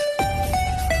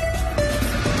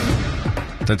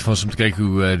Tyd vir ons om te kyk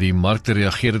hoe die markte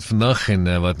reageer het vandag en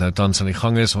wat nou tans aan die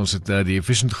gang is. Ons het die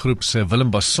Efficient Groep se Willem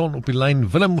Basson op die lyn.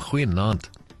 Willem, goeienaand.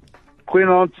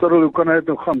 Goeienaand, Cyril, hoe kan dit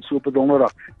nou gaan so op 'n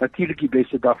donderdag? Natuurlik die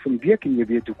beste dag van die week en jy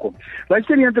weet hoe kom.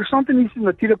 Luister, die interessante nuus is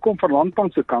natuurlik kom van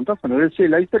Landbank se kant af en hulle sê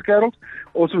luister kerels,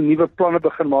 ons moet nuwe planne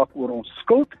begin maak oor ons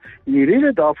skuld en die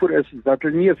rede daarvoor is dat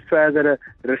hulle nie 'n verdere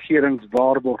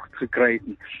regeringswaarborg gekry het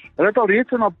nie. Hulle het al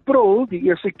reeds in April die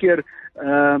eerste keer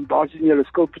basies nie hulle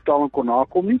skuldbetaling kon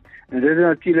nakom nie en dit het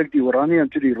natuurlik die oranje en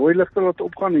toe die rooi ligte laat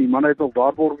opgaan en die man het nog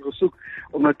waarborge gesoek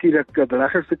om natuurlik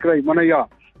beleggers te kry, maar nou ja.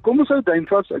 Kom ons hou duim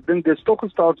vas, ek dink dit is tog 'n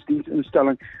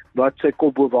staatsdiensinstelling wat sy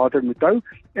kop bo water moet hou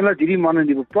en laat hierdie manne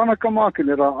nuwe planne kan maak en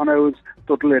dat daar aanhouers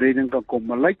tot hulle redding kan kom.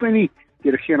 Maar lyk my nie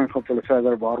die regering gaan vir hulle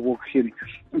verder waarborg gee nie.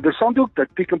 Interessant ook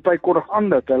dat Pick n Pay kondig aan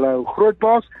dat hulle groot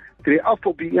baas tree af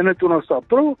op die 21ste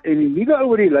April en die nuwe ou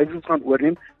wat die leiding gaan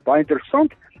oorneem. Baie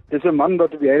interessant. Dis 'n man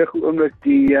wat op die huidige oomblik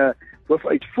die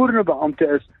hoofuitvoerende beampte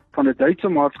is van 'n Duitse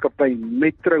maatskappy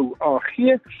Metro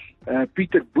AG.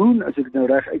 Pieter Boon, as ek dit nou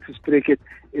reg uitgespreek het,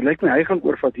 en lyk my hy gaan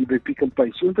oorvat hier by Pick n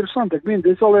Pay. So interessant, ek meen,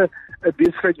 dis al 'n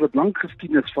besigheid wat lank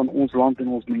geskiedenis van ons land en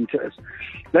ons mense is.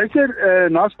 Luister,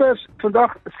 Naspers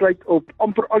vandag sluit op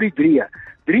amper al die drie,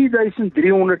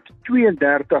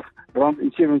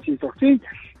 R3.332.67,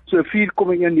 so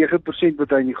 4,19% wat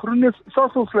hy in die groen is.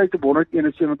 Sasol sluit op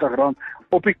R171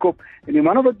 op die kop. En die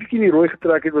manne wat bietjie in die rooi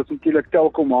getrek het was natuurlik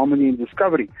Telkom, Harmony en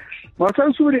Discovery. Maar as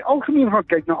ons oor die algemeen gaan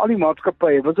kyk na al die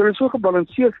maatskappye, was hulle so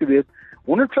gebalanseerd geweest.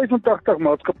 185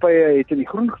 maatskappye het in die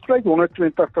groen gesluit,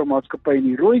 182 maatskappye in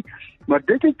die rooi, maar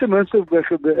dit het ten minste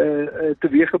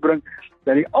teweeggebring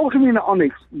dat die algemene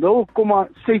annex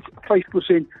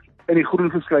 0,65% in die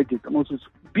groen gesluit het. En ons is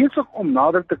besig om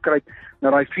nader te kry na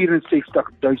daai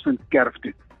 64.000 kerf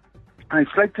toe. Hy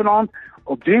sluit vanaand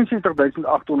op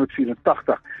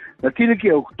 63.884. Natuurlik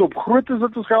jou top grootes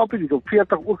wat ons gehelp het, die top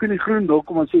 40 ook in die groen,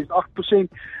 0,68%.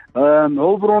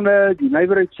 Hulpbronne, die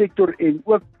nywerheidssektor en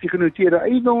ook die genoteerde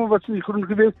eiendomme was in die groen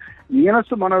geweest. Die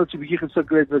enigste manne wat so 'n bietjie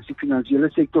gesukkel het was die finansiële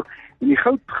sektor en die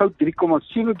goud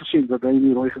 3,7% wat hy in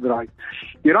die rooi gedraai het.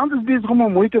 Die rand is besig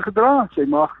om mooi te gedra, sy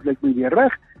mag lyk my weer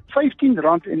reg.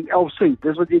 R15.11,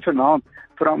 dis wat jy vanaand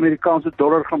vir 'n Amerikaanse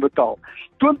dollar gaan betaal.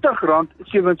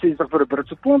 R20.67 vir 'n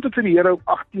Britse pond en vir die euro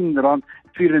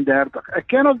R18.34. Ek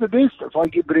ken op die best, as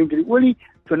ek bring die olie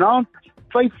vanaand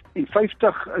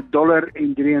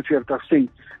 $55.43.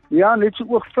 Ja, net so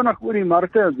ook vinnig oor die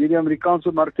markte, as die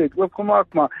Amerikaanse markte het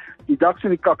oopgemaak, maar die DAX en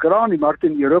die kakkeraan, die markte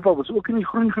in Europa was ook in die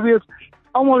groen geweest.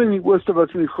 Almal in die ooste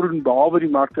was in die groen, behalwe die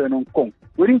markte in Hong Kong.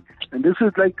 Hoorie? En dis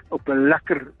het lyk op 'n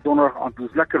lekker donderdag aand. Dit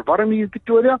is lekker warm hier in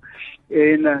Pretoria.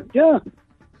 En ja,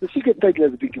 dis seker tyd dat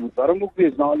dit 'n bietjie moet warm ook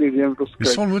wees na al die reën wat ons kry. Die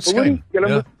son moet skyn.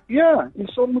 Ja,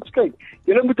 die son moet skyn.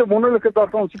 Julle moet 'n wonderlike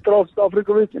dag aan Sentraal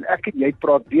Suid-Afrika wees en ek en jy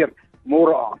praat weer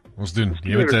môre aan. Ons doen.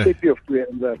 Jy weet 'n tipie of twee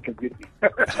in werk, ek weet nie.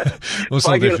 Ons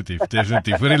sal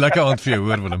definitief. Vir 'n lekker aand vir jou,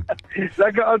 hoor Willem.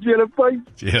 Lekker aand vir julle, bye.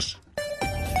 Cheers.